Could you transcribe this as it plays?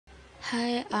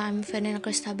Hi, I'm Ferdinand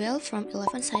Christabel from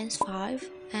 11 Science 5,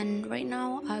 and right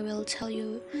now I will tell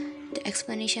you the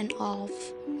explanation of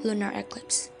lunar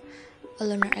eclipse. A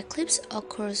lunar eclipse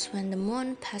occurs when the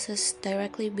moon passes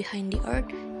directly behind the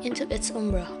earth into its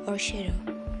umbra or shadow.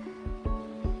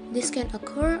 This can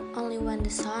occur only when the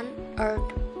sun,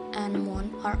 earth, and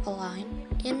moon are aligned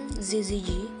in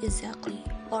ZZG exactly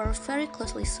or very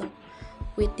closely so,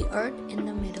 with the earth in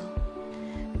the middle.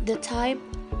 The type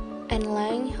and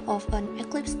length of an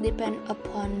eclipse depend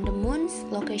upon the moon's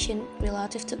location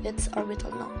relative to its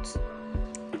orbital nodes.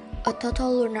 A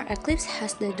total lunar eclipse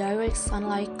has the direct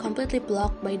sunlight completely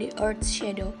blocked by the Earth's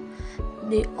shadow.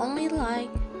 The only light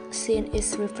seen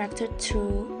is refracted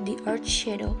through the Earth's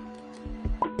shadow.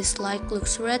 This light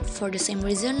looks red for the same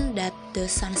reason that the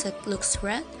sunset looks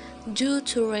red, due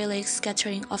to Rayleigh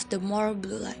scattering of the more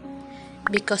blue light.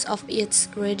 Because of its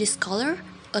reddish color,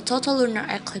 a total lunar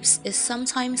eclipse is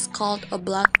sometimes called a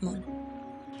blood moon.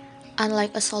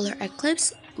 Unlike a solar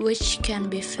eclipse, which can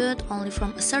be viewed only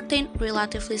from a certain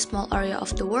relatively small area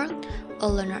of the world, a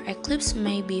lunar eclipse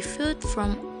may be viewed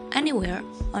from anywhere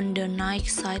on the night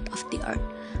side of the Earth.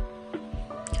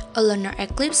 A lunar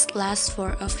eclipse lasts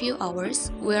for a few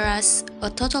hours, whereas a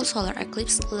total solar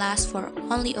eclipse lasts for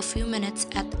only a few minutes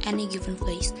at any given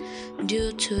place,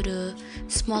 due to the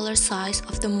smaller size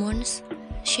of the moon's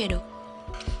shadow.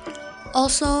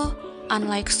 Also,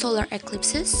 unlike solar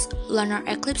eclipses, lunar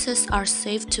eclipses are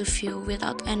safe to view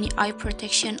without any eye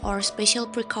protection or special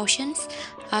precautions,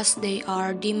 as they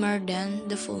are dimmer than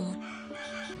the full moon.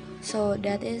 So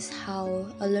that is how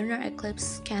a lunar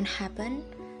eclipse can happen,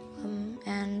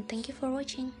 and thank you for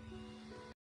watching.